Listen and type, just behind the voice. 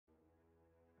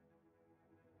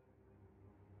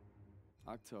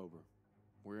October.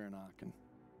 We're in Aachen.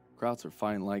 Krauts are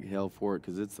fighting like hell for it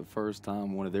because it's the first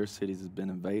time one of their cities has been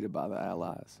invaded by the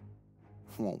Allies.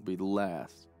 Won't be the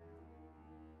last.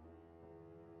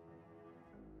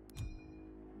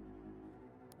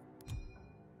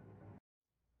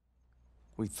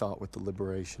 We thought with the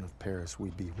liberation of Paris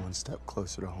we'd be one step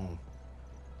closer to home.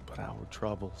 But our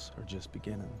troubles are just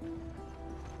beginning.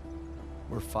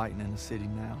 We're fighting in the city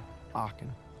now,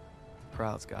 Aachen.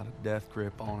 Krauts got a death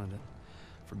grip on it,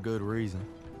 for good reason.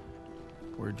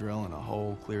 We're drilling a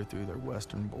hole clear through their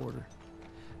western border.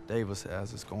 Davis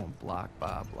has us going block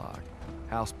by block,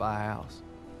 house by house.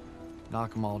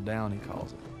 Knock 'em all down, he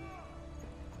calls it.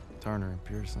 Turner and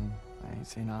Pearson, I ain't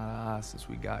seen eye to eye since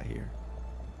we got here.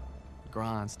 The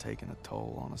grind's taking a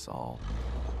toll on us all.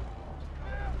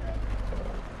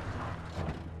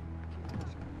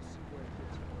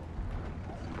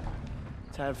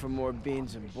 Time for more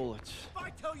beans and bullets. If I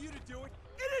tell you to do it,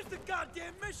 it is the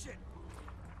goddamn mission!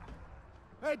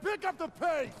 Hey, pick up the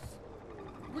pace!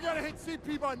 We gotta hit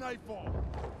CP by nightfall.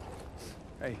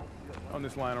 Hey, on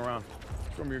this lying around.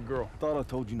 Show me your girl. Thought I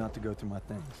told you not to go through my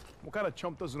things. What kind of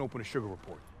chump doesn't open a sugar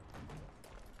report?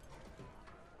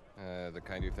 The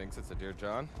kind who thinks it's a Dear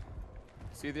John.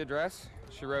 See the address?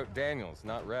 She wrote Daniels,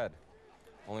 not Red.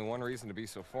 Only one reason to be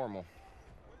so formal.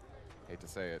 Hate to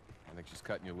say it, I think she's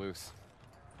cutting you loose.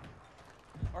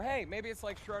 Or hey, maybe it's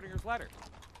like Schrodinger's letter.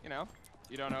 You know,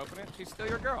 you don't open it, she's still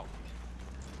your girl.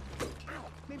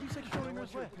 Maybe it's like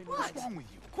Schrodinger's letter. What's wrong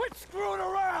with you? Quit screwing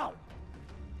around!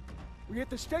 We hit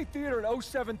the State Theater at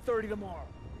 07:30 tomorrow.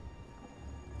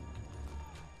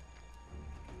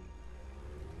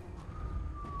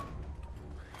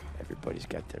 Everybody's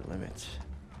got their limits.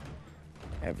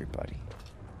 Everybody.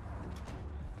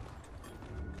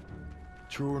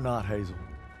 True or not, Hazel,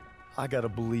 I gotta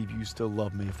believe you still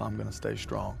love me if I'm gonna stay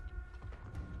strong.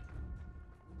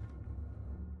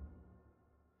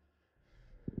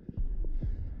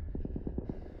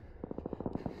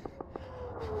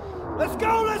 Let's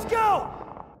go, let's go!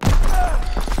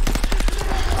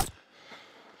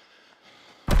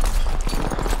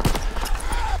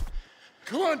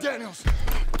 Come on, Daniels!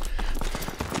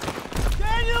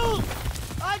 Daniels!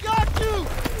 I got you!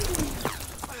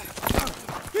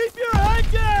 Keep your head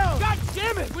down! God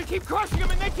damn it! We keep crushing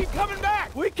them and they keep coming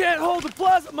back! We can't hold the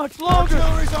plaza much longer!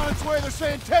 Artillery's on its way, they're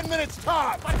saying 10 minutes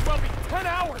top! Might as well be 10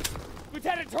 hours!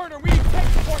 Lieutenant Turner, we need tank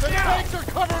support now! The tanks are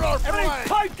covering our flank! Everybody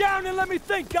pipe down and let me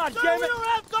think, goddammit! We don't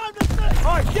have time to think!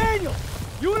 All right, Daniel!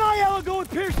 You and I will go with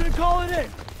Pearson and call it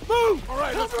in! Move! All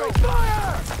right, let's go!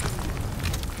 Fire!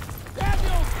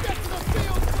 Daniel, get to the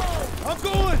field, bro! I'm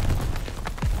going!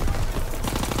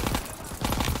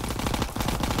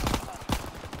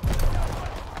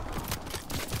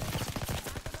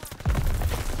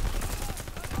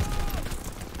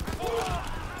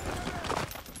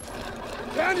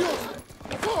 Daniels!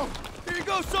 Oh, here you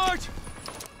go, Sarge!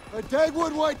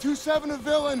 WWII 27 a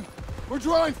villain. We're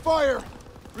drawing fire.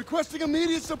 Requesting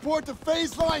immediate support to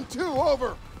phase line 2,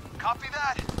 over. Copy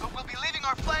that, but we'll be leaving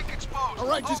our flank exposed. All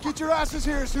right, just get your asses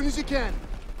here as soon as you can.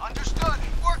 Understood.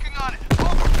 Working on it.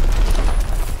 Over.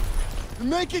 And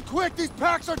make it quick, these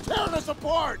packs are tearing us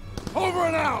apart! Over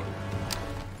and out!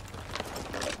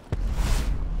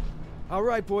 All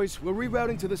right, boys, we're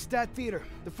rerouting to the Stat Theater.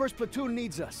 The first platoon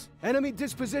needs us. Enemy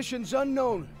dispositions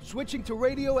unknown. Switching to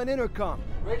radio and intercom.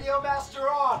 Radio master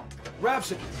on.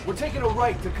 Rapson, we're taking a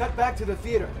right to cut back to the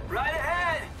theater. Right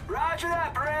ahead. Roger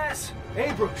that, Perez.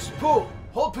 Abrams, pull.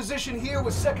 Hold position here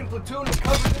with 2nd platoon and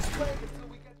cover this flank until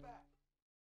we get back.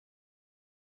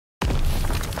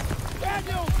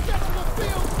 Daniel, get to the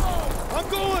field, bro! I'm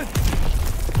going!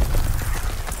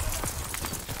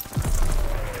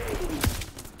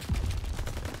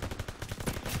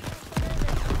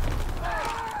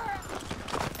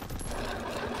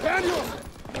 Daniel!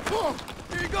 Oh,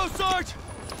 here you go, Sarge!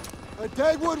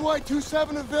 WWII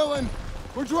 27 a villain.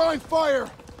 We're drawing fire.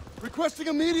 Requesting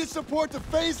immediate support to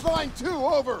phase line 2,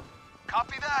 over.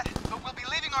 Copy that, but we'll be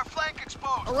leaving our flank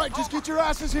exposed. All right, just get your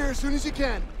asses here as soon as you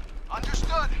can.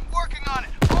 Understood. Working on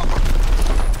it. Over.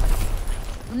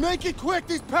 And make it quick,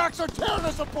 these packs are tearing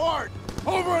us apart!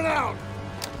 Over and out!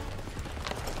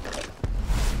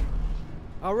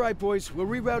 All right, boys, we're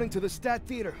rerouting to the Stat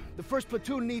Theater. The first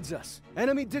platoon needs us.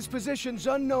 Enemy dispositions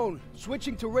unknown.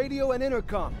 Switching to radio and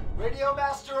intercom. Radio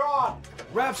master on.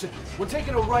 Rapson, we're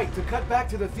taking a right to cut back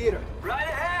to the theater. Right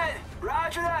ahead.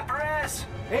 Roger that, Perez.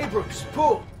 Abrams,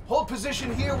 pull. Hold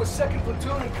position here with 2nd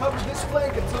platoon and cover this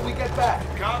flank until we get back.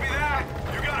 Copy that.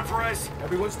 You got it, Perez.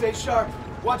 Everyone stay sharp.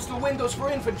 Watch the windows for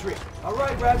infantry. All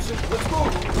right, Rapson, let's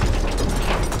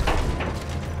move.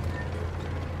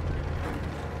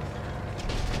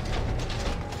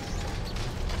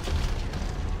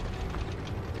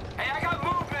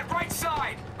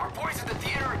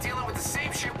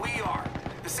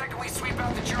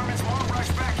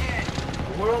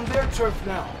 their turf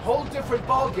now. Whole different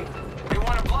ballgame. They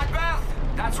want a bloodbath?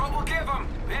 That's what we'll give them.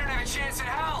 They don't have a chance in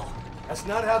hell. That's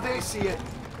not how they see it.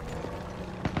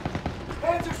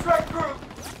 Panzer strike group!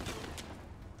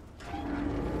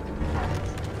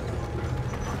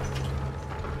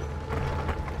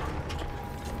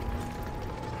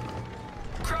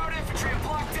 Crowd infantry are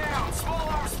blocked down. Small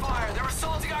arms fire. They're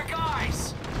assaulting our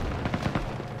guys.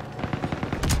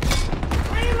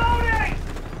 Reloading!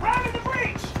 Round in the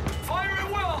breach! Fire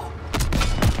at will!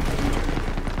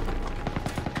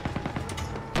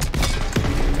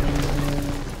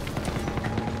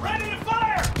 Ready to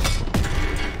fire!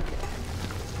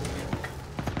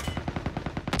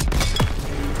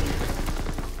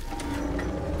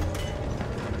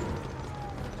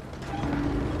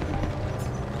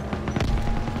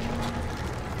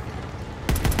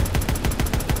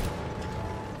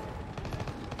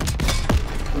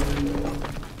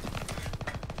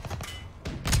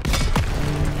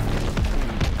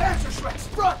 Panzer strikes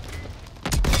front!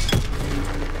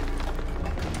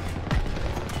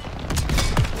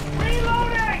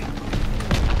 Reloading!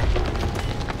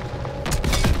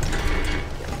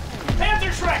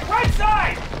 Panzer Shrek, right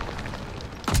side!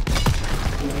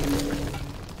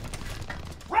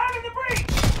 Round in the breach!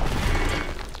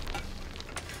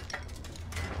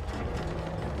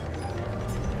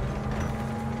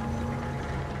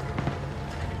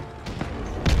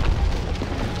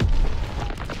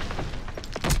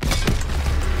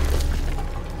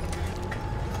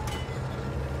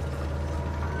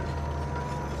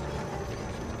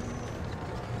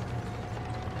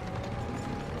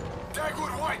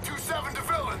 WWII 27 to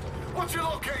Villain. What's your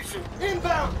location?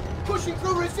 Inbound! Pushing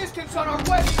through resistance on our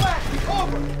west flank!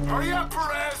 Over! Hurry up,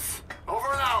 Perez! Over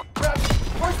and out. Rep,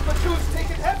 first platoon's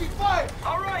taking heavy fire!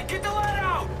 All right, get the lead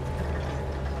out!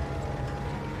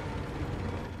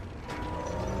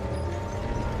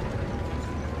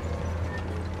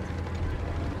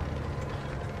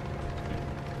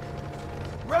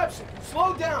 Repson,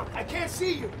 slow down! I can't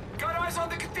see you! Got eyes on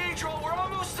the cathedral. We're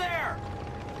almost there.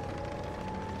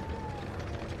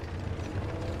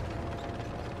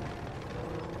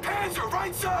 Panzer,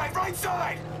 right side, right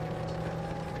side!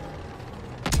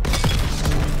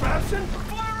 Repson?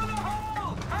 Fire in the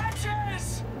hole!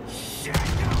 Hatches! Shit!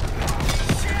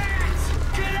 Shit!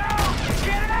 Get out!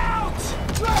 Get out!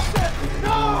 Repson!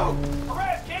 No!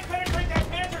 Perez, can't penetrate that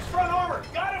Panzer's front armor.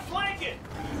 Gotta flank it.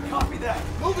 Copy that.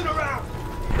 Moving around.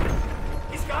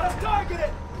 He's got us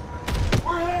targeted.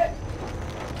 We're hit.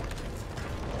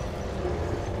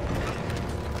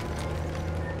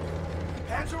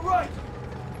 Panzer right.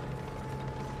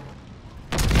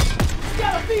 He's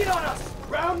got a beat on us.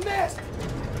 Round missed.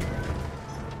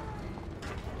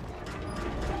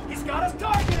 He's got us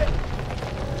targeted.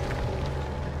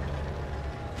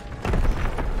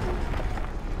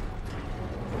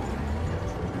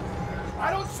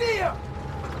 I don't see him.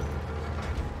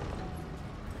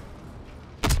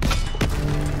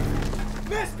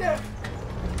 Missed him!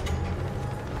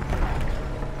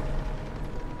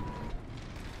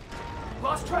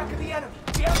 Lost track of the enemy.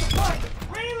 We have to find him.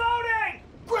 Reloading!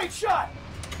 Great shot!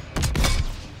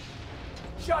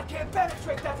 Shot can't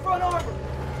penetrate that front armor.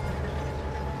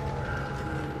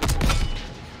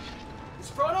 His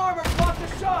front armor blocked the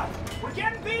shot. We're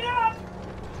getting beat up!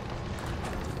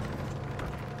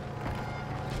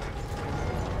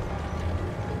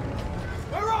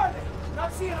 Where are they?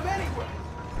 Not seeing them anywhere.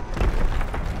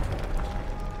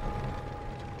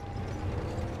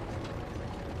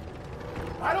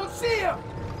 I don't see him!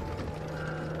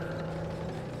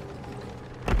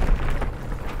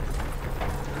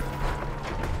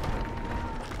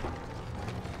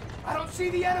 I don't see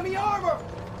the enemy armor!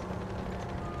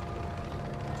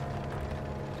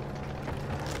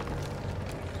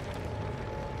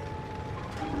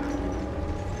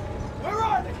 Where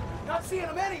are they? Not seeing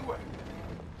them anywhere.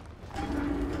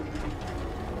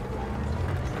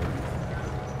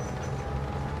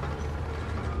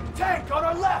 Tank on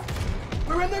our left!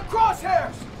 We're in their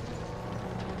crosshairs!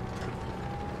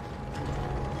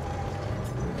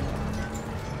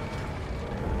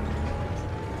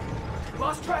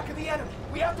 Lost track of the enemy.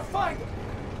 We have to find him.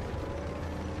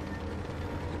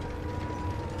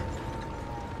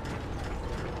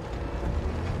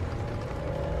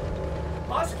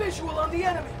 Lost visual on the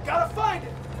enemy. Gotta find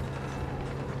it.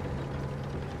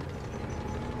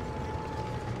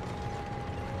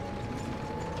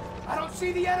 I don't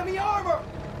see the enemy armor.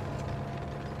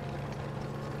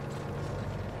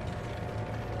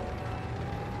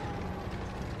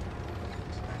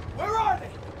 Where are they?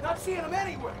 Not seeing them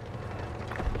anywhere.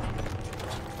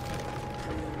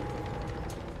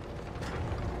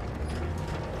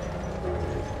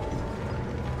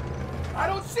 I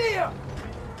don't see him! him!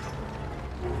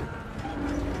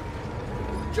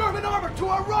 German armor to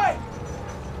our right!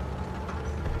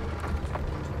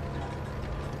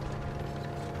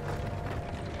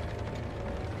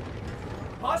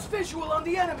 Lost visual on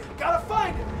the enemy. Gotta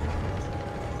find him.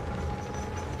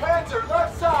 Panzer,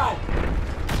 left side!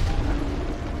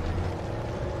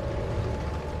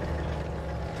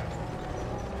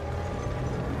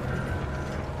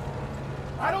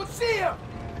 I don't see him!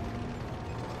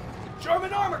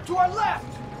 German armor to our left!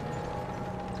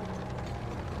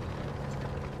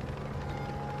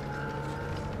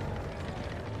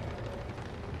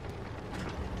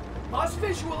 Lost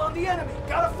visual on the enemy.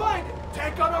 Gotta find him.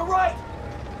 Tank on our right.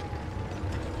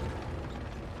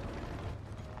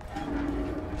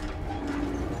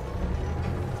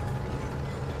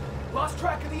 Lost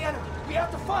track of the enemy. We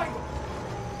have to find him.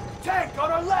 Tank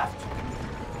on our left.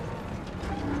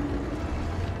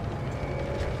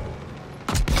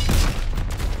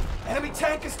 Enemy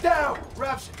tank is down.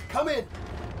 Rapson, come in.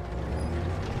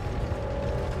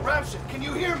 Rapson, can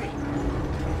you hear me?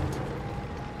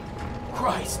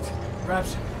 Christ.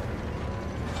 Rapson.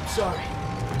 I'm sorry.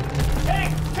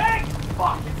 Tank! Tank!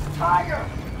 Fuck, it's Tiger!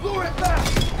 Lure it back!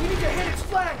 We need to hit its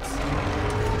flanks!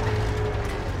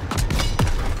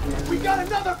 We got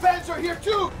another Panzer here,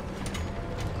 too!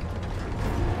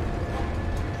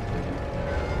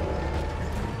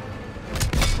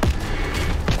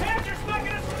 Panzer's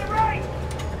flanking us from the right!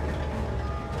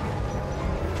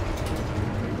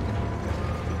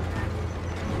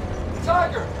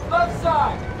 Tiger, left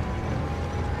side!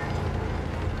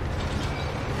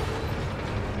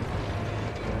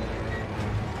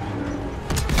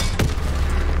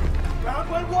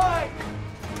 Round went wide!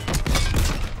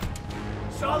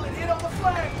 Solid hit on the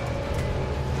flank!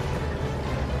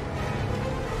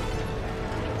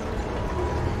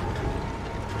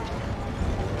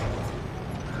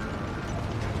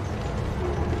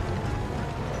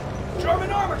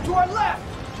 German armor to our left!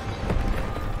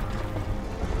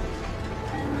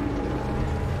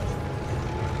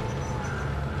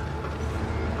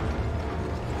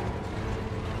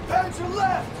 Panzer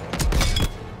left!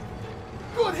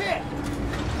 Good hit!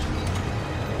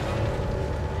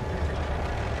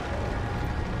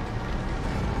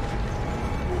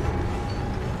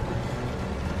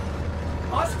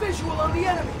 Lost visual on the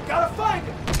enemy. Gotta find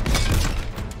him.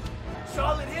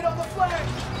 Solid hit on the flank.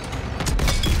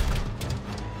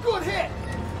 Good hit.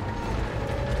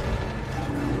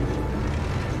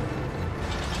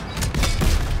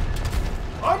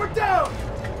 Armor down.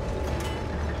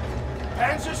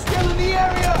 Panzer's still in the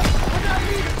area. We're not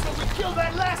leaving till we kill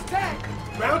that last tank.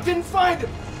 Round didn't find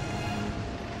him.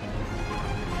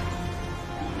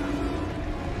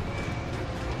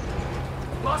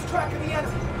 Lost track of the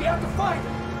enemy. We have to find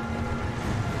him.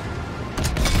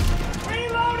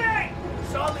 Reloading!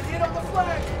 Solid hit on the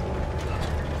flank.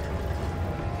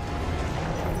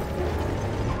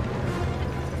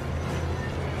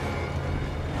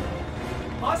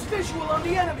 Lost visual on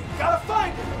the enemy. Gotta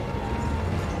find him.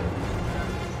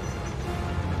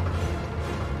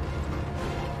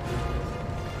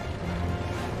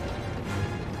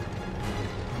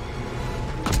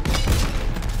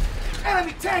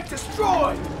 Enemy tank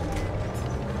destroyed!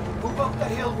 Move up the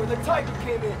hill where the Tiger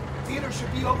came in. Theater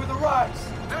should be over the rise.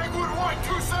 Dagwood White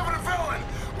 27 to Villain!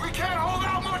 We can't hold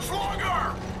out much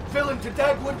longer! Villain to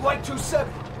Dagwood White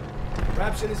 27.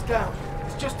 Rapson is down.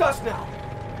 It's just us now.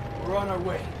 We're on our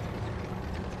way.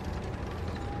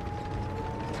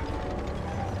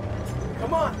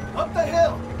 Come on, up the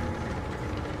hill!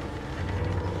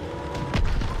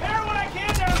 Repair what I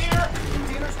can down here!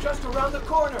 Theater's just around the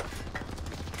corner.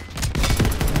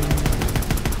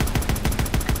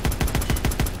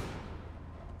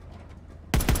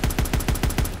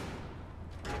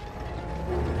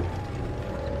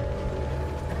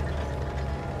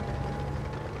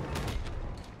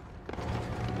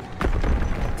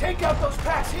 Take out those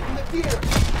packs hitting the theater!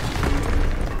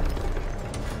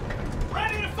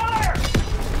 Ready to fire!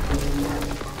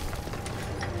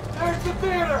 There's the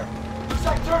theater! Looks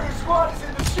like Turner's squad is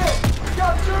in the shit! We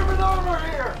got German armor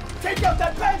here! Take out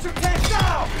that Panzer tank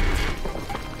now!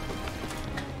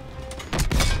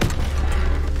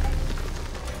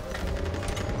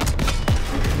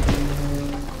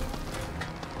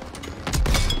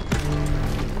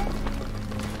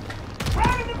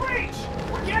 Round in the breach!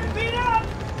 We're getting beat up!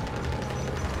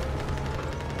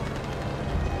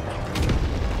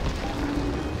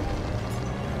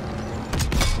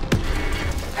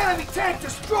 Enemy tank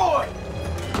destroyed!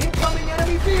 Incoming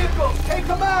enemy vehicles! Take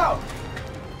them out!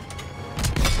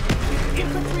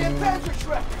 Infantry and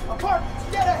Panzerschreck! Apartments,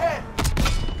 get ahead!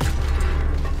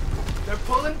 They're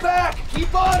pulling back!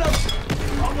 Keep on them!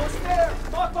 Almost there!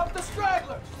 Mop up the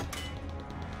stragglers!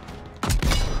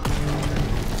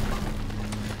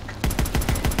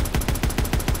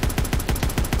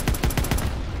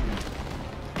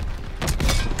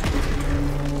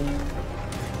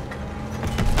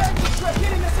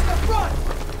 Hitting us in the front!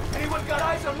 Anyone got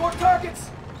eyes on more targets?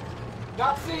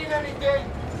 Not seeing anything.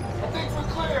 I think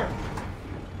we're clear.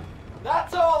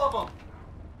 That's all of them.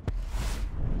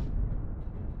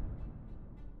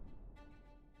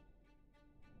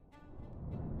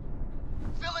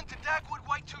 Fill into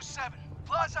WWII 27.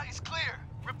 Plaza is clear.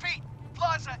 Repeat,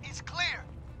 Plaza is clear.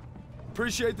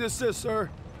 Appreciate the assist, sir.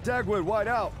 Dagwood, wide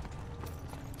out.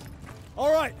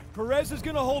 All right, Perez is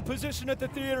gonna hold position at the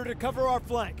theater to cover our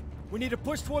flank. We need to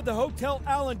push toward the Hotel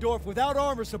Allendorf without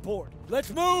armor support. Let's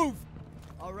move!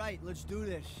 All right, let's do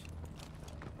this.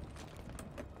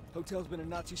 Hotel's been a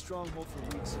Nazi stronghold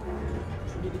for weeks.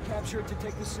 We need to capture it to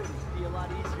take the city. It'd be a lot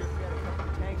easier if we had a couple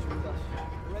of tanks with us.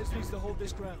 Perez needs to hold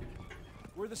this ground.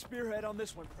 We're the spearhead on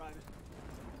this one, Private.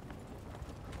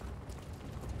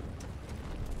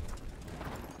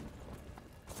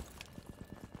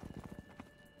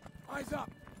 Eyes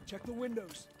up! Check the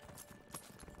windows.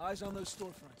 Eyes on those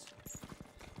storefronts.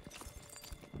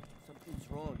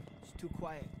 Something's wrong. It's too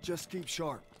quiet. Just keep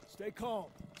sharp. Stay calm.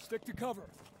 Stick to cover.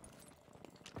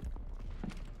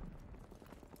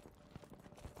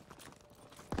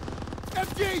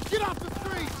 FG, get off the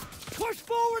street! Push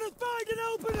forward and find an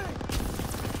opening!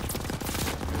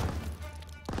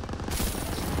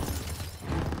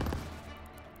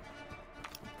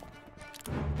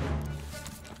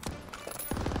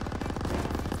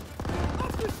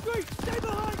 Up the street! Stay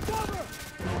behind cover!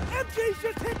 MG's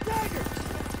just hit daggers!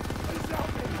 Please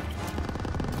help me!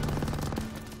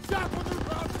 Saffron, the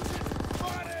route is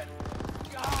spotted!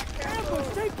 God,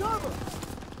 Ambush! Take cover!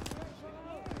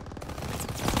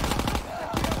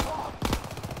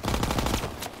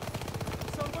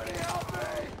 somebody help me!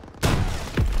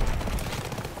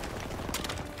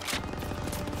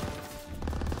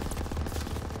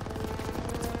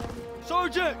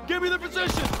 Sergeant, give me the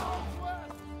position!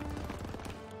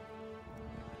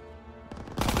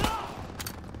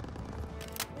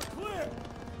 We're clear!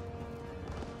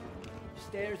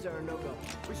 Stairs are a no-go.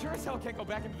 We sure as hell can't go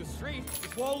back into the street.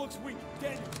 This wall looks weak.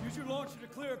 Daniel, use your launcher to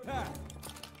clear a path.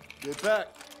 Get back.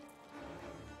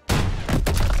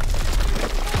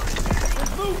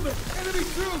 There's movement! Enemy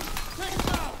troops! Take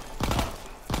them out!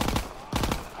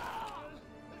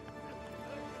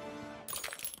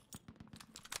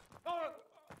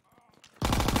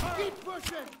 Keep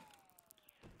pushing!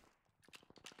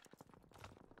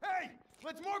 Hey!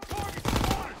 Let's mark targets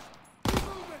at once! Keep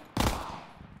moving!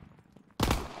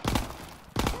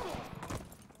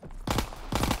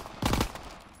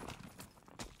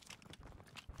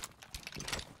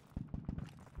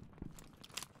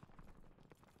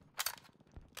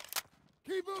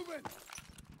 Keep moving!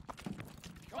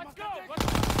 Let's go!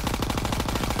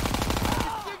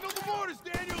 Signal the mortars,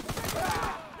 Daniel!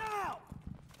 Now!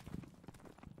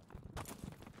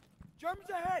 Germans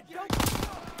ahead! Don't...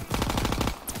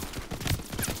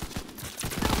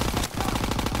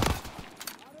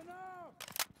 I don't know!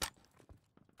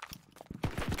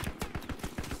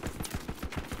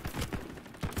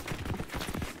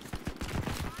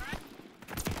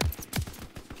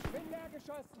 Bin leer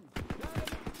geschossen!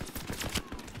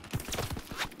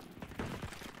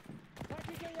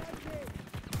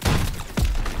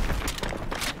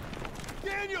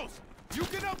 Daniels! You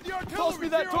get up the artillery! Toss me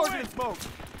that zero target in. and smoke.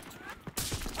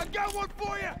 I got one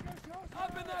for you!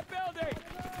 Up in that building!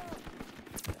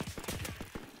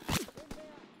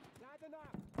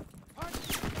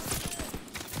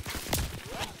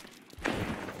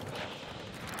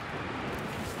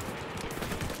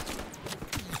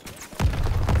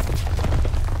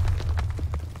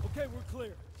 Okay, we're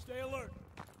clear. Stay alert.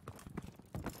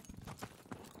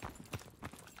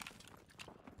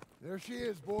 There she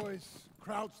is, boys.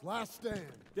 Kraut's last stand.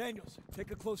 Daniels,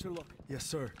 take a closer look. Yes,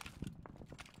 sir.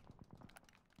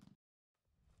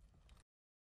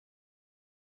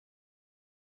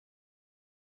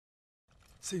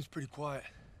 Seems pretty quiet,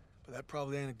 but that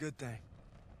probably ain't a good thing.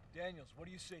 Daniels, what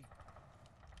do you see?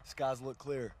 Skies look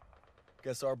clear.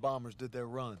 Guess our bombers did their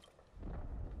run.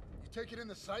 You taking in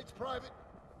the sights, Private?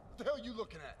 What the hell are you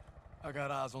looking at? I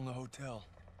got eyes on the hotel.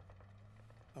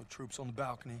 No troops on the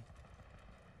balcony.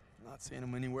 Not seeing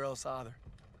them anywhere else either.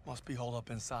 Must be holed up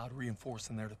inside,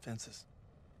 reinforcing their defenses.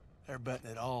 They're betting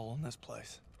it all on this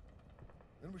place.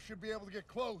 Then we should be able to get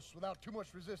close without too much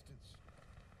resistance.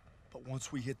 But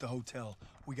once we hit the hotel,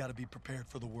 we gotta be prepared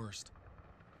for the worst.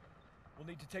 We'll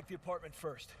need to take the apartment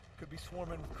first. Could be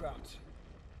swarming with Krauts.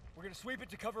 We're gonna sweep it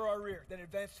to cover our rear, then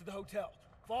advance to the hotel.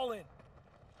 Fall in.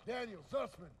 Daniel,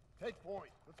 Zussman, take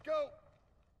point. Let's go!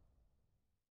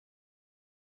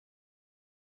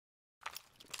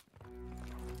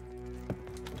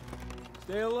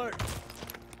 Stay alert.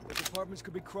 The departments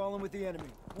could be crawling with the enemy.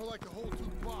 More like the whole 2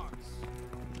 blocks.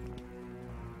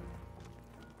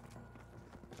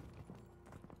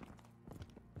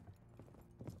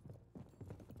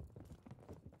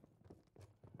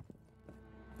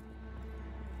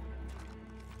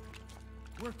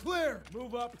 We're clear!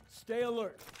 Move up, stay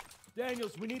alert.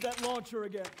 Daniels, we need that launcher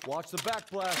again. Watch the back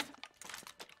blast.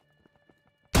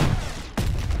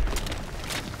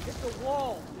 Hit the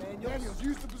wall, Daniels. Daniels,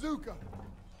 use the bazooka!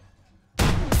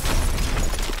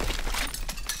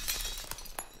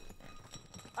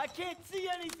 I can't see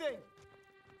anything!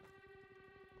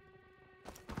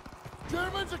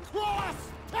 Germans across!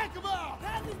 Take them out!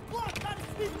 Have this block, gotta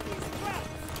sweep these traps!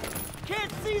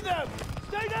 Can't see them!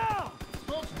 Stay down!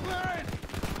 Smoke's clearing!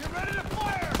 Get ready to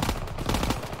fire!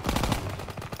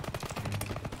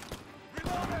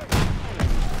 Reloading!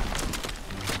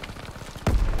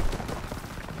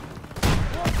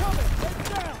 More coming! Head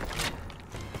down!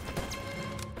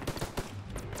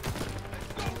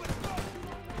 Let's go!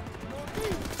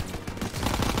 Northeast!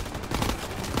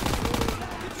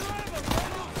 Get your ammo,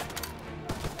 Daniels!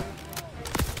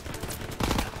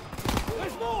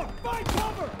 There's more! Find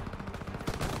cover!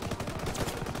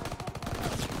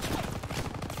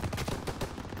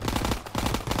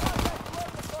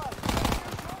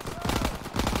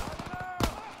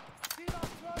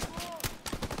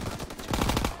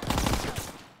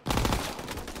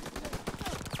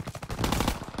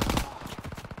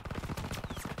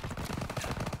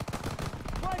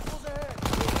 Rifles ahead!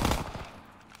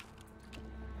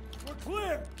 We're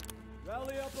clear!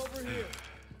 Rally up over here.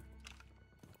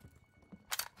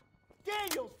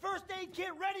 Daniels, first aid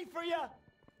kit ready for you!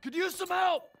 Could use some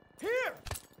help! Here!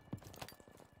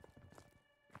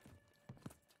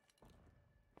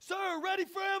 Sir, ready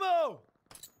for ammo!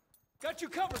 Got you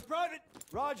covered, Private!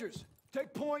 Rogers,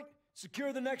 take point,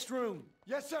 secure the next room.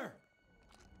 Yes, sir!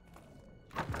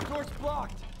 Door's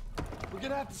blocked. We're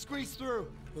gonna have to squeeze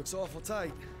through. Looks awful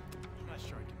tight. I'm not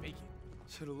sure I can make it.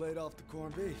 Should have laid off the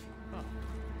corned beef. Huh.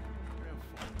 Real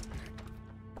fun.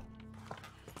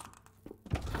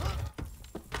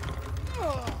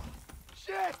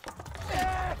 Shit!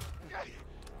 Shit!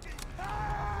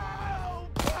 Help!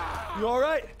 You all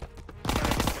right?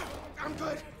 I'm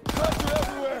good. Cuts are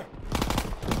everywhere!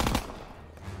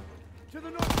 To the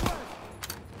northwest!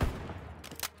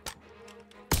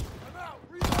 I'm out!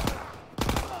 Reload!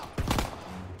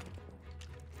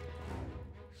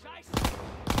 Straight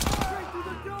through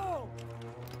the dome!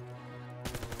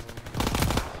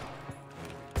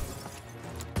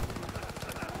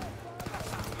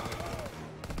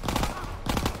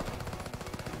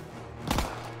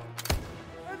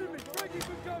 Enemy breaking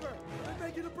for cover! They're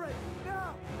making a break!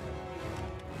 Now!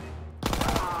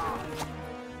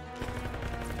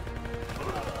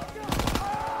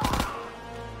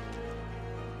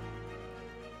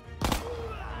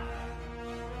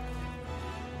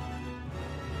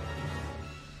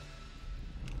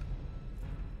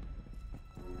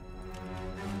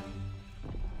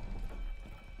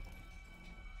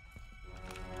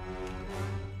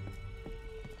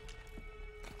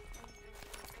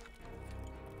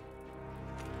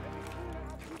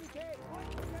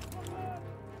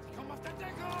 Come off the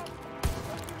deck off!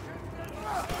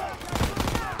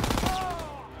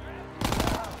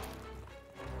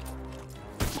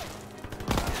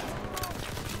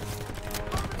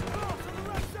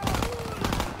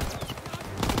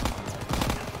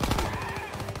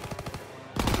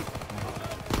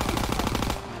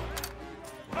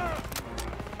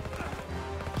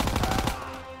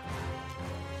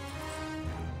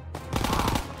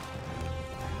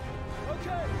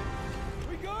 Okay!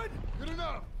 We good? Good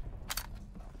enough!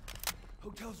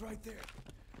 Hotel's right there.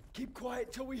 Keep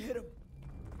quiet till we hit him.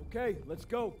 Okay, let's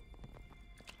go.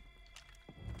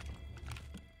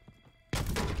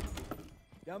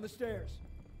 Down the stairs.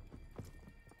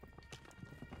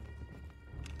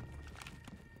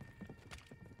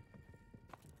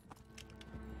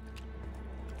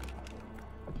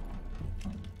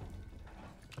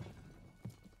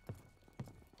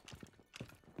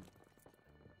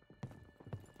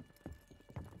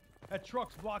 That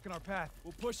truck's blocking our path.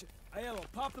 We'll push it. Aiello,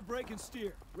 pop the brake and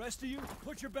steer. Rest of you,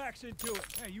 put your backs into it.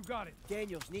 Hey, you got it.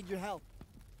 Daniels, need your help.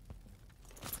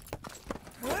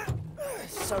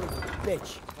 Son of a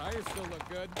bitch. Tires still look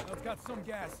good. Well, it's got some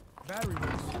gas. Battery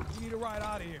loose. We need a ride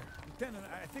out of here. Lieutenant,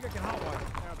 I think I can hotwire.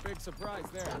 Yeah, big surprise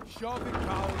there. Shove it,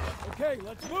 coward. Okay,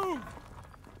 let's move!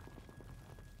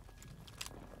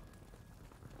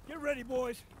 Get ready,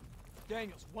 boys.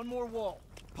 Daniels, one more wall.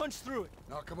 Punch through it.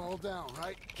 Knock them all down,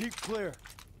 right? Keep clear.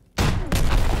 Push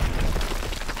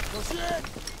in!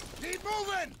 Keep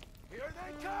moving! Here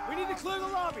they come! We need to clear the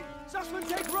lobby. Saffron,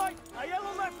 take right.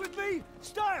 Ayala left with me.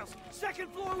 Styles,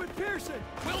 second floor with Pearson.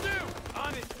 Will do!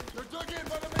 On it! They're dug in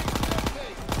by the main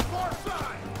staircase! Far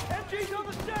side! MG's on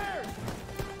the stairs.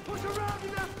 Push around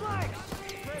in that flank.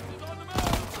 Is on the move!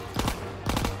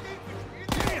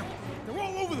 Damn! They're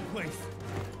all over the place.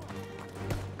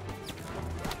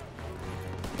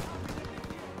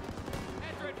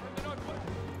 Android from the northwest.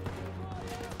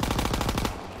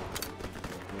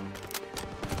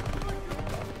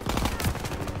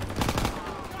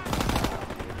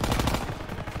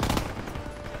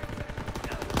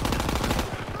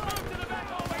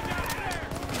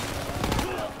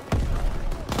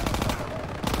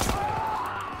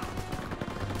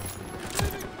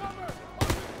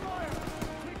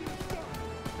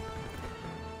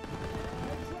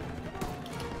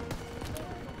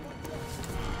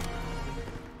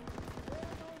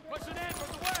 Pushing in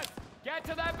from the west! Get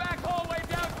to that back hallway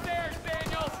downstairs,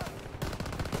 Daniels!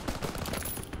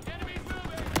 Enemies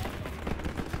moving!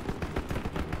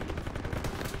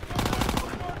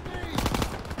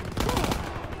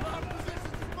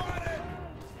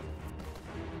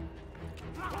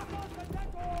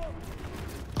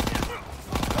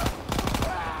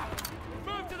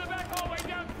 Move to the back hallway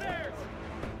downstairs!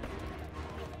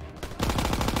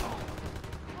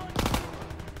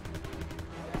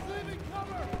 Leaving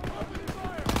cover! Open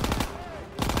fire!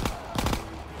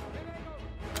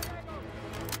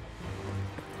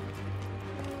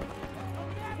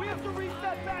 We have to reach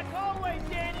that back hallway,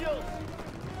 Daniels!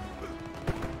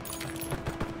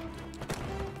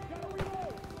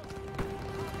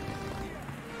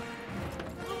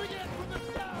 Moving in from the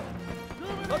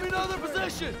south! Let me know their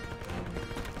position!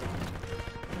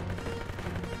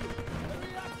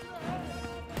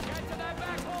 Get to that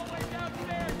back hallway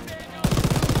downstairs, Daniels!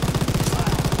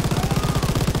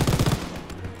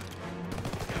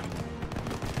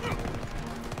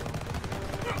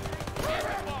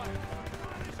 Everyone!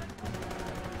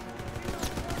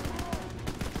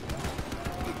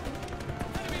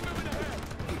 Enemy moving ahead!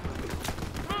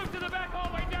 Move to the back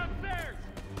hallway downstairs!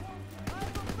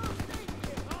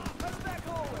 That's back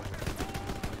hallway!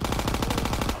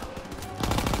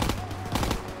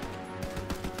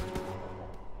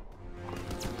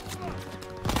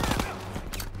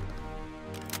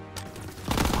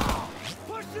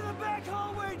 Push to the back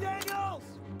hallway, Daniels!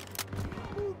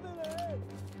 Movement ahead!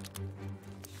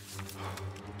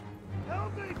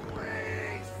 Help me,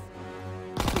 please!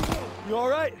 You all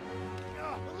right?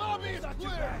 The lobby is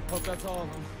clear! Hope that's all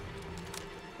of them.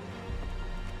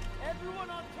 Everyone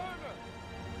on Turner!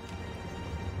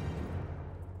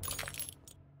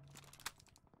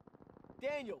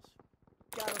 Daniels,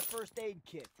 got a first aid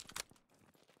kit.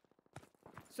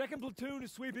 Second platoon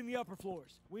is sweeping the upper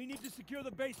floors. We need to secure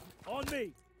the basement. On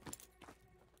me.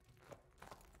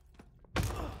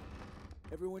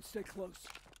 Everyone stay close.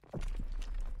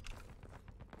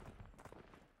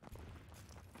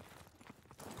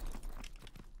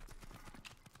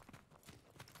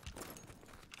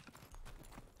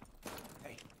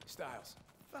 Hey, Styles.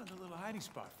 Found a little hiding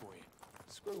spot for you.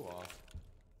 Screw off.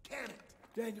 Damn it!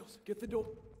 Daniels, get the door.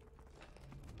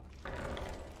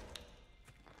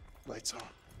 Lights on.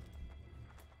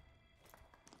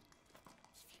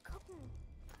 Ich will gucken.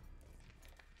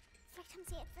 Vielleicht haben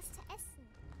sie etwas zu essen.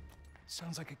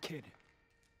 Sounds like a kid.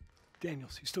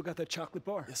 Daniels, you still got that chocolate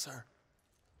bar? Yes, sir.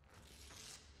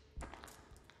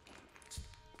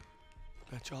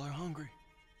 Bet y'all are hungry.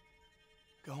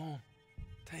 Go home.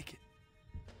 Take it.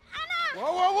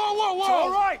 Whoa, whoa, whoa, whoa, whoa! It's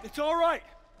all right. It's all right.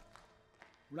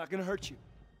 We're not gonna hurt you.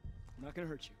 We're not gonna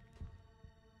hurt you.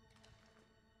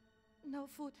 No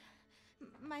food.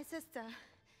 My sister.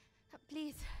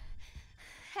 Please.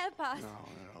 Help us.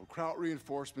 No. Kraut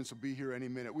reinforcements will be here any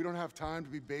minute. We don't have time to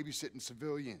be babysitting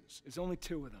civilians. There's only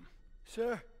 2 of them.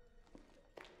 Sir,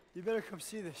 you better come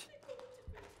see this.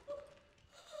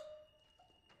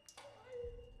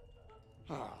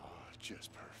 Oh,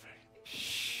 just perfect.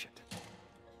 Shit.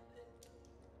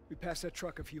 We passed that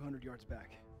truck a few hundred yards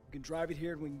back. We can drive it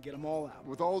here and we can get them all out.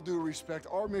 With all due respect,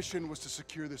 our mission was to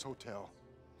secure this hotel.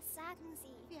 Sagen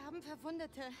Sie. Wir haben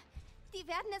Verwundete. Die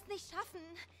werden es nicht schaffen.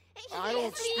 Ich I will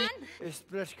don't sie speak- an. Ich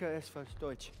spreche kein falsch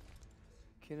Deutsch.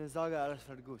 Keine Sorge, alles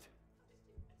wird gut.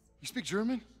 You speak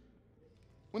German?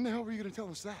 When the hell were you gonna tell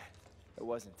us that? It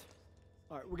wasn't.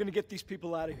 All right, we're gonna get these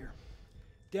people out of here.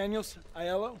 Daniels,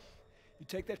 Aiello, you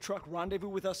take that truck, rendezvous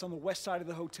with us on the west side of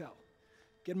the hotel.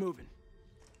 Get moving.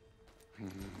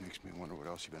 Makes me wonder what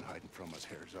else you've been hiding from us,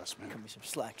 Herr Zussman. Cut me some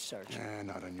slack, Sergeant.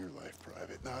 Not on your life,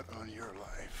 Private. Not on your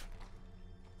life.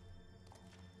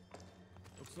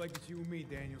 Looks like it's you and me,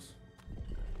 Daniels.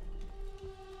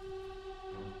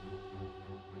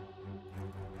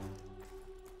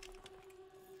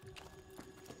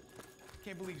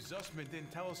 Can't believe Zussman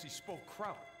didn't tell us he spoke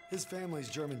Kraut. His family's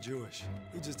German-Jewish.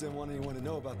 He just didn't want anyone to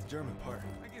know about the German part.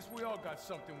 I guess we all got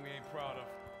something we ain't proud of.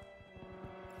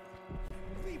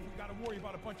 Believe we gotta worry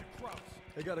about a bunch of Krauts.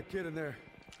 They got a kid in there.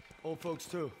 Old folks,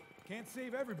 too. Can't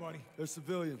save everybody. They're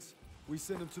civilians. We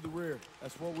send them to the rear.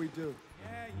 That's what we do.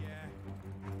 Yeah, yeah.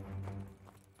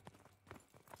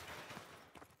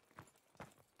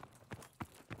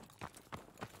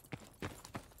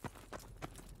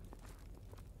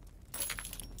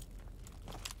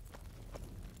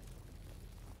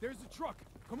 There's the truck.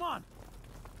 Come on.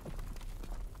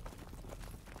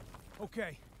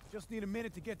 Okay, just need a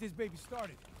minute to get this baby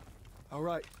started. All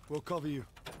right, we'll cover you.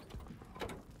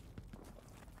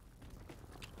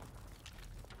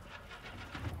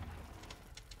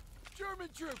 German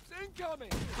troops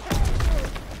incoming!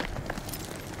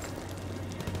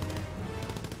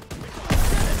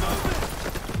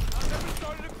 I've never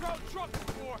started a Kraut truck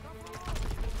before.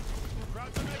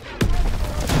 Krauts are making a run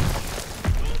for it.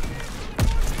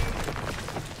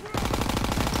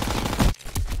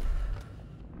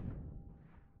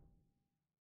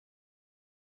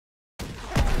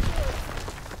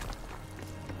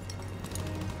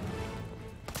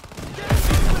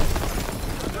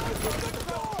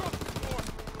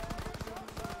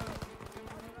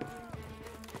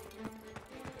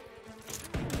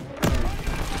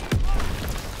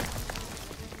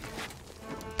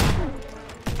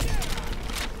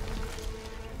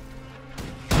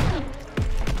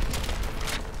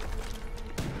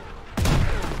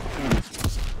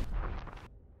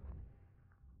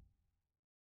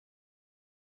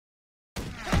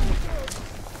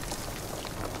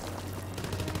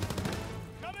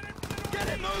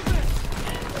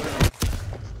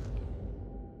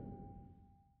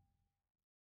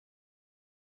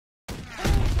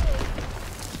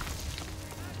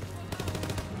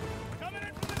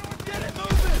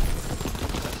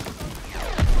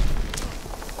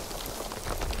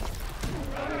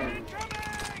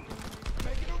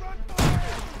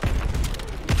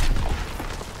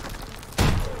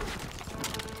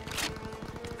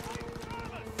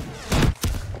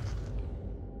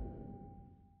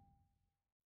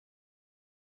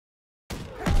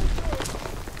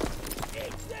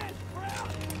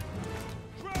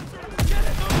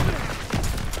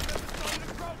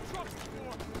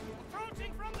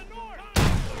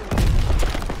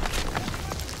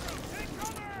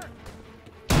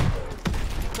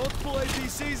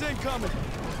 APC's incoming!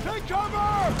 Take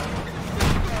cover!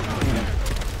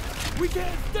 We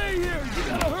can't stay here! You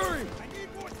gotta hurry! I need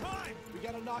more time! We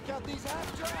gotta knock out these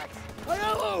half tracks!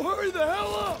 Hello! Hurry the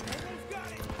hell up! Almost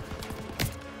got it!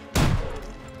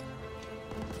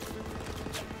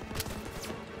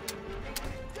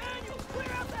 Daniels,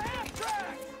 clear out the half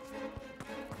tracks!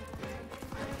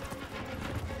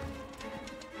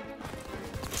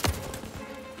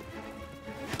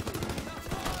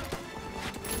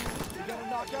 We gotta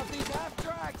knock out these half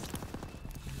tracks!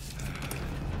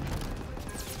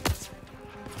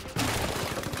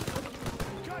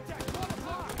 Contact 1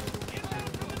 o'clock! Inbound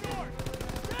from the north!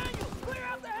 Daniels, clear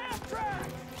out the half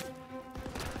tracks!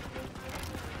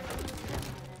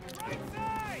 Right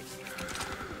side!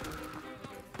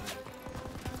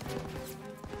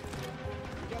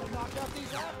 We gotta knock out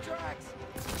these half tracks!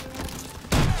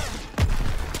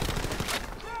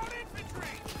 Ground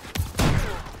infantry!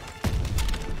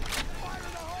 Fire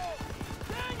in the hole!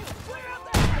 Daniels, clear out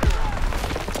the half tracks!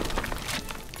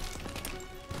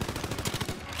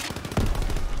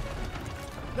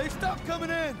 They stopped coming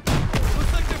in!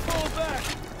 Looks like they're falling back!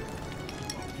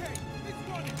 Okay, it's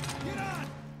running! Get on!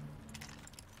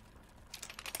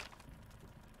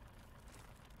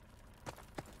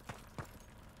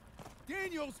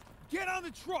 Daniels, get on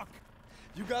the truck!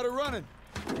 You got it running.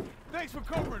 Thanks for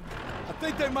covering me. I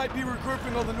think they might be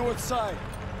regrouping on the north side.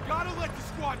 Gotta let the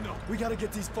squad know. We gotta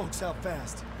get these folks out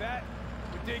fast. That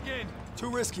would dig in. Too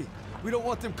risky. We don't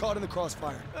want them caught in the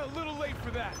crossfire. A little late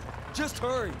for that. Just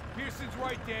hurry. Pearson's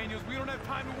right, Daniels. We don't have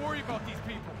time to worry about these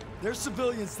people. They're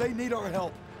civilians. They need our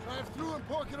help. Drive through and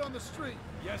park it on the street.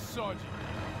 Yes, Sergeant.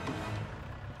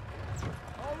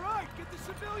 All right, get the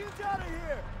civilians out of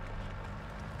here!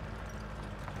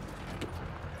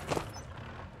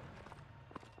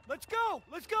 Let's go!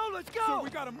 Let's go! Let's go! So we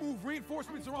gotta move.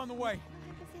 Reinforcements are on the way.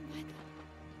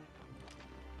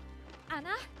 Anna?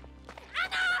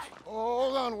 Anna! Oh,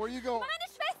 hold on. Where you going? Meine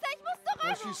Schwester, ich muss zurück!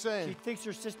 What's she saying? She thinks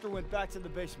her sister went back to the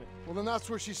basement. Well, then that's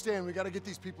where she's staying. We gotta get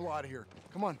these people out of here.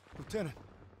 Come on. Lieutenant,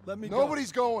 let me go.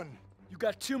 Nobody's going. You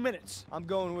got 2 minutes. I'm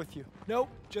going with you. Nope,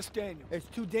 just Daniel. It's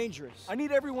too dangerous. I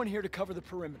need everyone here to cover the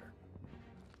perimeter.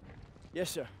 Yes,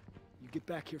 sir. You get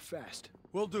back here fast.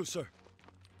 Will do, sir.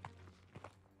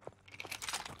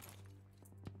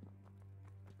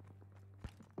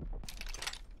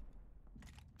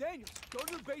 Daniels, go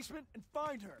to the basement and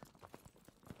find her.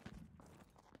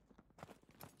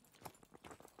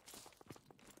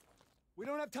 We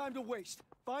don't have time to waste.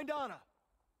 Find Anna.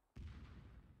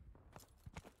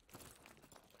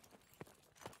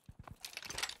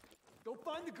 Go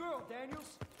find the girl,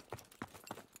 Daniels.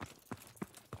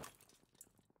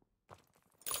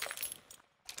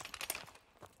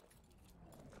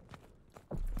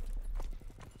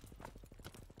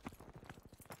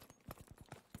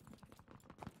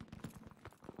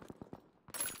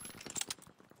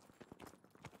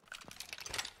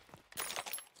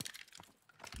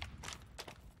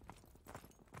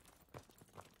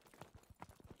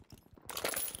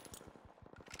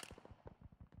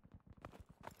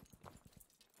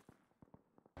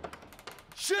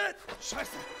 Shit!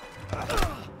 Scheiße!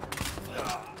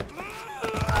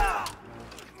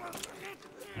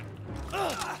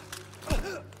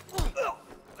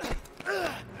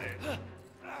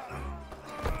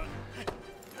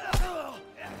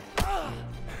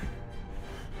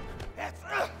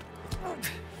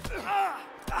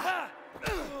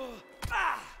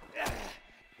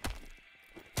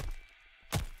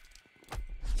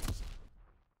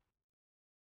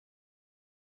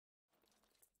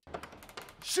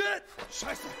 Shit!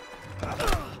 Scheiße!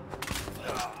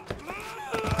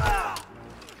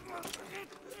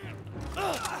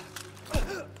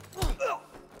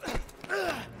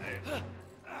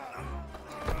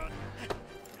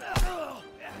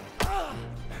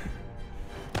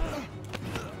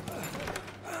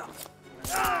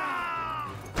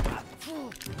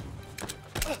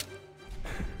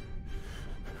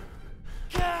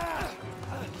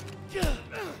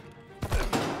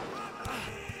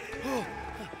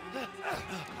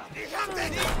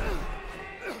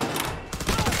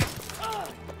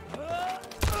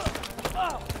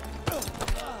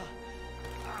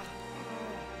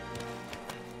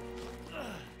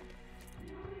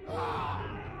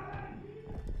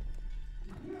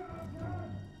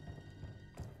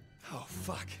 Oh,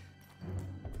 fuck.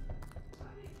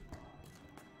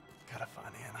 Gotta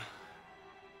find Anna.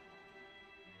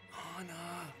 Anna!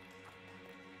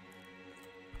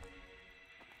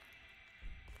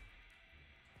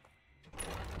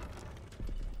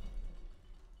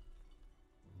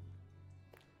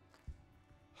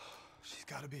 She's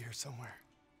gotta be here somewhere.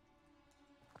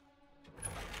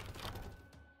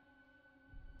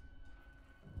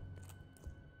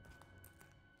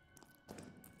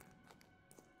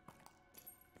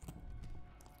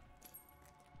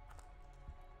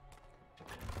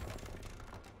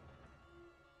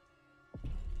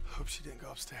 Hope she didn't go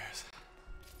upstairs.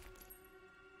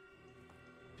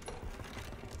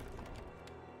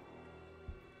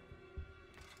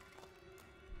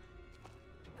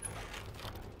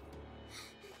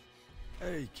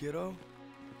 Hey, kiddo.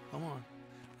 Come on.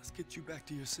 Let's get you back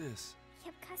to your sis. Ich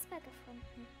habe Kasper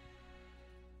gefunden.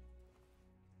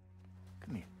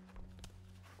 Come here.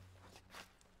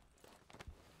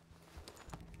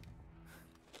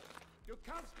 Du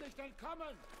kannst nicht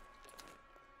entkommen!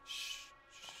 Shh.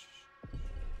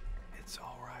 It's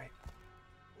all right.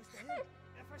 Wo ist er hin?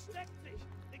 Er versteckt sich!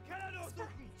 Den Keller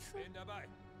durchsuchen! Bin dabei.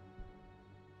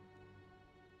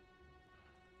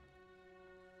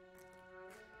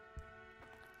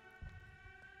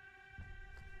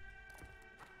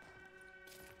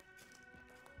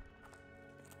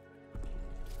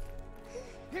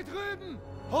 Hier drüben!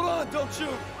 Hold on, don't shoot!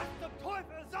 Was zum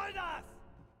Teufel soll das?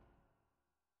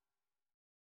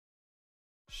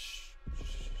 Shh.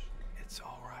 It's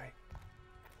all right.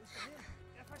 Wo ist er hin?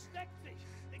 Er versteckt sich!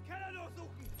 Den Keller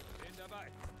durchsuchen! Bin dabei.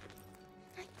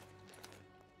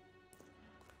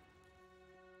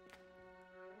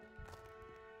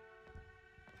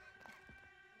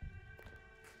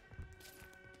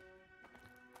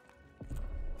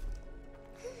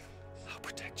 I'll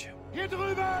protect you. Hier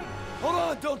drüben! Hold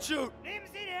on, don't shoot! Nehmen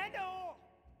Sie die Hände hoch!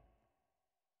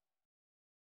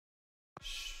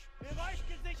 Shh. Bereich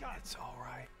gesichert! It's all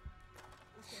right.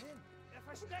 Wo ist er hin? Er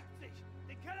versteckt sich!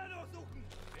 Den Keller durchsuchen!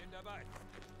 Bin dabei.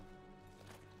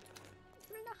 Ich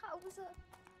will nach Hause.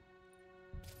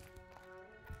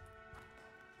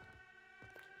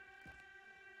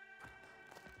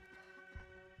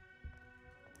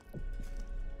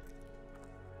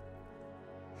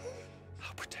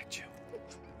 I'll protect you.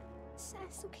 Ist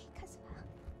alles okay, Kasper?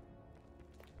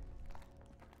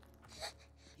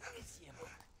 Hier ist jemand!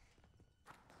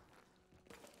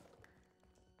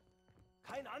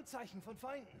 Anzeichen von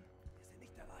Feinden. Wir sind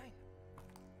nicht allein.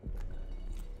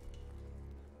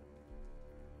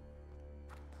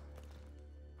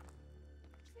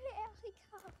 Ich will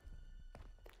Erika.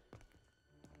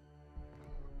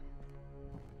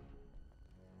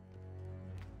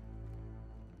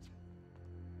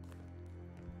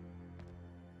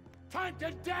 Feind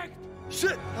entdeckt!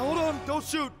 Shit! Hold on! Don't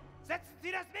shoot! Setzen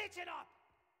Sie das Mädchen ab!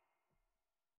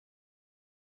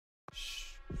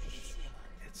 Shh.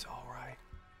 It's all right.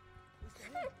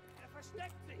 Er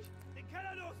versteckt sich! Den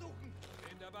Keller durchsuchen!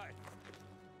 Bin dabei.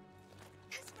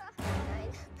 Das war...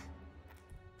 Nein.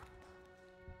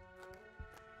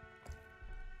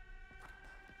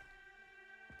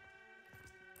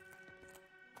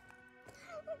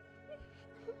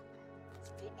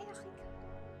 Ich will Erika.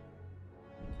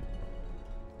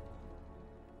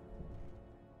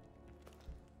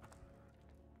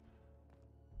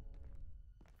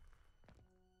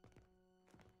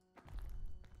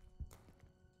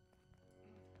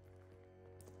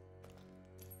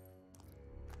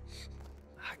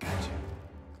 I got you.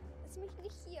 Lass mich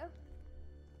nicht hier.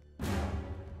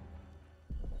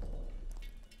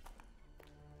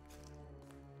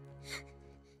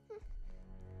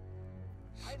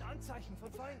 Ein Anzeichen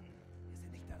von Feinden. Wir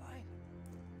sind nicht allein.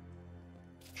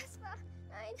 Das war...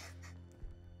 Nein.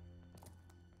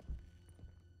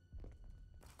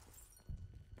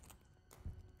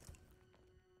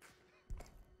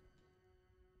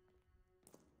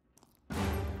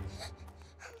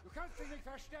 Du kannst dich nicht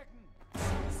verstecken!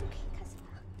 Ist okay,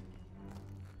 Kaspar.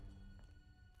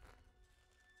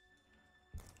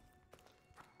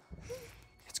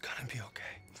 It's gonna be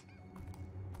okay.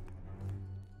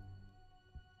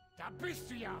 Da bist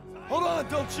du ja! Hold on!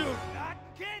 Don't shoot! Da hat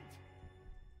ein Kind!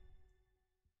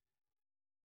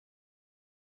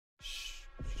 Shh.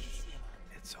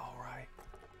 It's all right.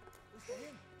 Wo ist er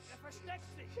hin? Er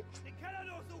versteckt sich! Den Keller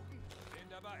durchsuchen! Bin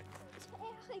dabei. Das war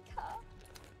Erika.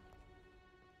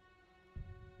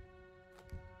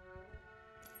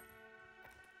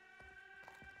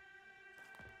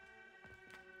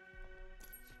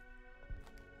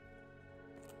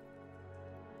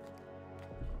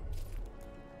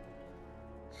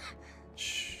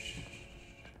 Shh.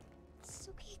 Es ist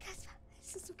okay, Kaspar.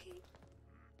 Es ist okay.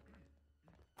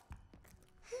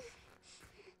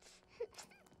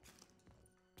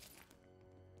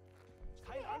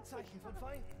 Kein Anzeichen von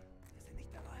Feinden. Wir sind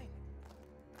nicht allein.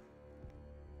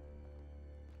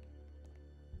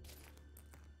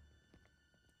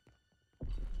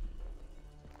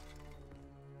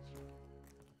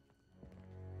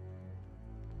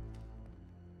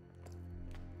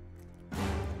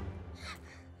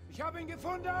 Ich habe ihn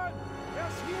gefunden! Er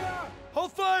ist hier!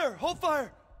 Hold fire! Hold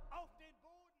fire! Auf den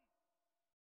Boden!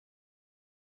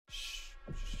 Shh.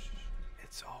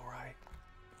 It's all right.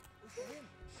 Wo ist er hin?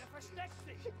 Er versteckt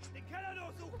sich! Den Keller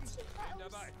durchsuchen! Bin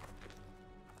dabei.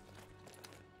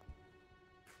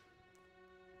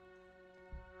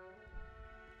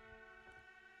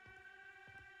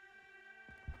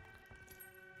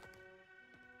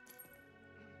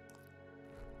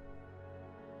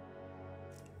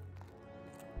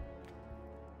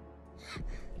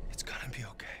 It's gonna be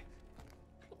okay.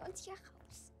 Bring uns hier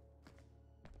raus.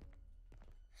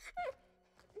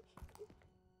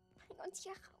 Bring uns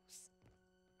hier raus.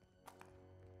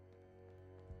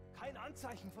 Kein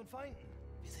Anzeichen von Feinden.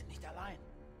 Wir sind nicht allein.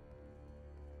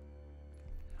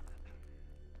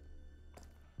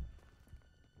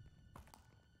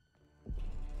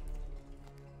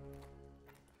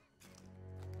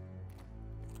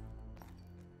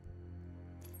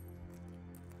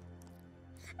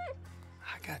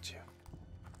 I got you.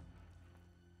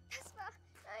 Das war...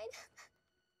 Nein.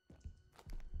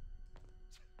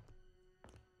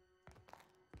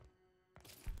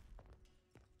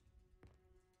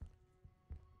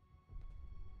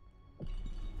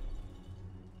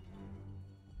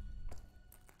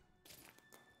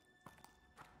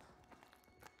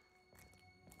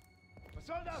 Was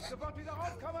soll das? Sofort wieder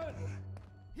rauskommen!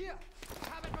 Hier! Ich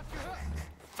habe etwas gehört!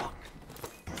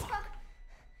 Kaspar.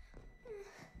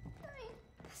 Nein.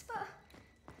 Kaspar.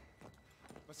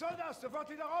 Was soll das? Sofort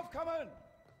wieder raufkommen!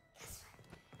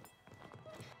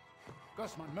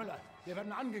 Gossmann, Müller, wir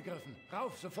werden angegriffen.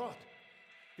 Rauf, sofort!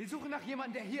 Wir suchen nach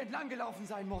jemandem, der hier entlang gelaufen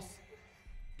sein muss.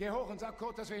 Geh hoch und sag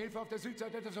Kurt, dass wir Hilfe auf der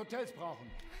Südseite des Hotels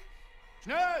brauchen.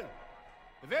 Schnell!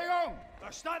 Bewegung!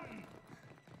 Verstanden!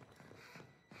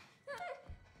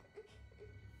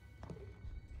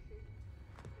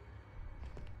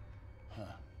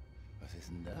 Was ist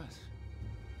denn das?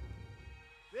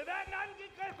 Wir werden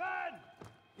angegriffen!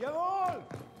 Jawohl!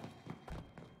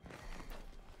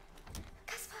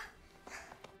 Kaspar.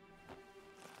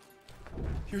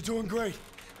 You're doing great.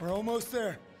 We're almost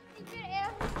there. Ich will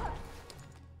Erika.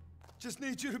 Just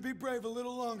need you to be brave a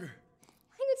little longer.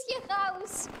 Bring uns hier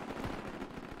raus.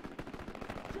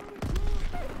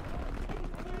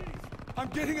 I'm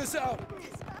getting us out.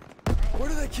 Where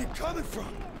do they keep coming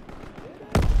from?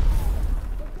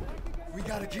 We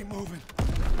gotta keep moving.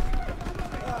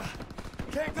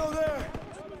 Can't go there.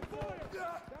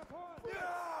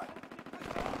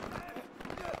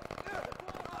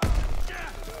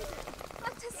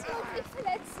 Mach, dass sie uns nicht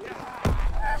verletzen.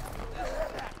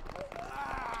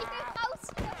 Ich will raus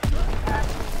hier.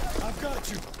 I've got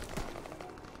you.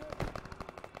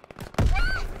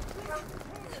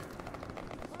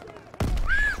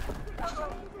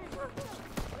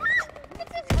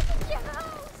 Bitte lass uns hier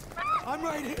raus. I'm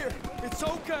right here. It's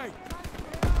okay.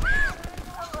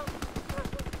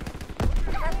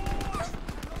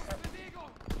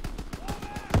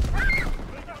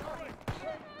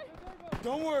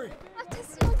 Don't worry. Mach, dass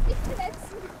sie uns nicht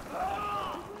verletzen.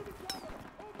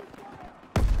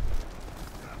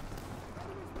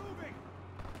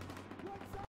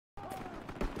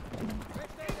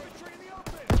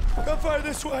 Gunfire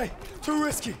this way. Too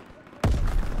risky.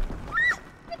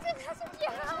 Bitte lass uns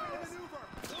hier raus.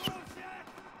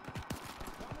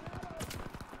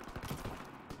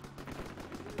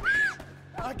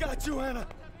 I got you, Anna.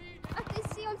 Mach,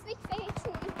 dass sie uns nicht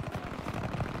verletzen.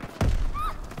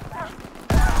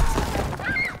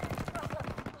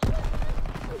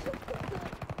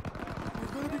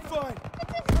 We're gonna be fine.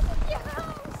 Bitte lass uns hier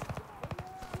raus.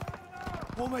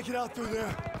 We'll make it out through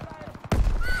there.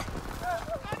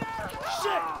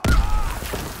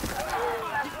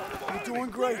 We're doing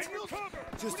great.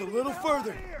 Just a little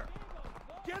further.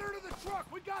 Get her to the truck!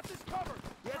 We got this covered!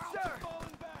 Yes, sir!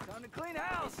 Time to clean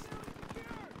house!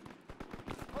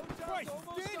 Christ,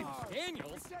 Daniels!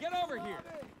 Daniels, get over here!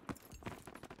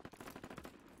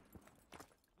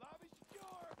 Lobby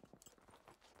secure!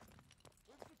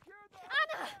 We've secured the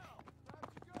Anna!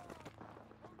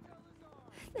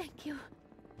 Thank you.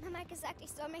 Mama hat gesagt,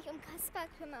 ich soll mich um Kaspar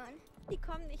kümmern. Die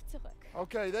kommen nicht zurück.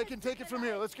 Okay, they can take it from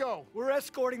here. Let's go. We're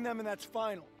escorting them, and that's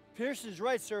final. Pearson's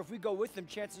right, sir. If we go with them,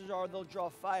 chances are they'll draw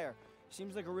fire.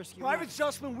 Seems like a risky Private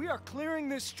run. Sussman, we are clearing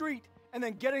this street and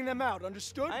then getting them out.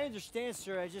 Understood? I understand,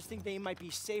 sir. I just think they might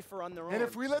be safer on their own. And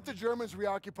if we let the Germans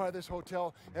reoccupy this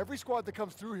hotel, every squad that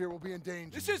comes through here will be in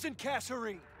danger. This isn't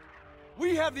Kasserine.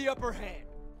 We have the upper hand.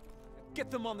 Get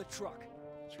them on the truck.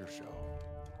 It's your show.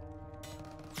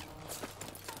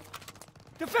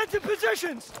 Defensive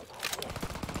positions! We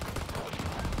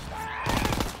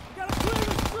gotta clear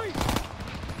the street!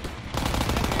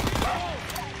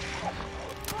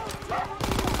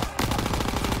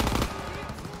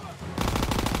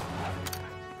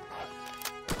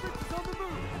 It's on the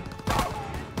move!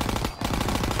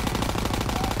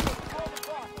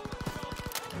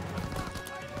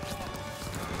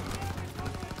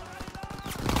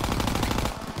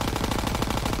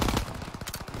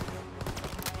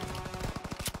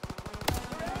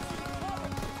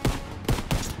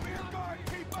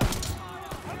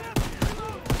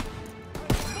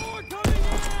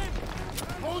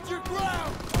 Hold your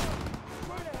ground!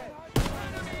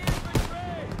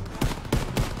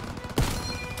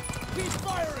 Keep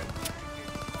firing!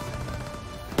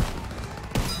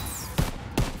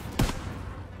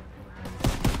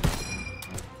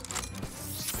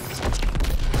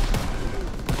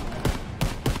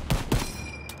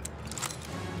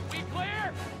 We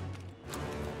clear?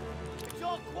 It's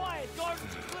all quiet.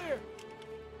 Gardens are clear.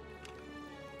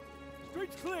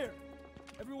 Street's clear.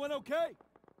 Everyone okay?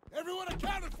 Everyone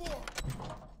accounted for!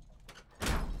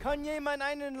 Kann jemand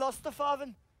einen Laster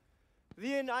fahren?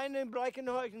 Wir in einen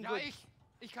Breckenhäusen. Ja,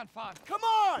 ich kann fahren. Come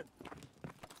on!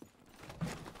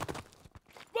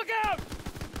 Look out!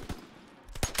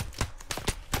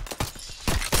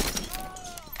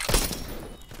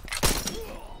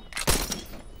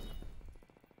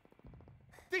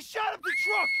 They shot up the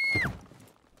truck!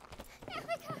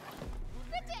 Erika!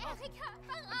 Bitte, Erika!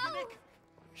 Hör auf!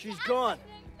 She's gone.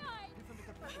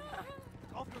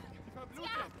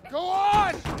 Go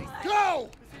on! Go!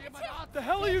 What the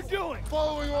hell are you doing?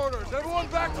 Following orders. Everyone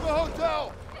back to the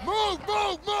hotel! Move,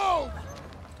 move, move!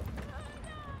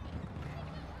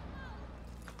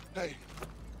 Hey,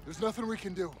 there's nothing we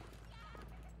can do.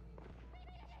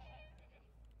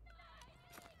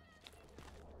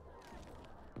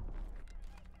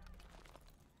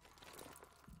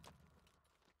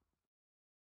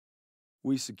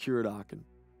 We secured Aachen,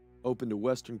 opened a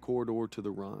western corridor to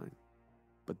the Rhine.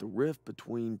 But the rift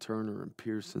between Turner and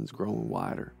Pearson's growing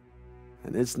wider.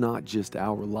 And it's not just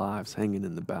our lives hanging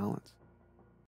in the balance.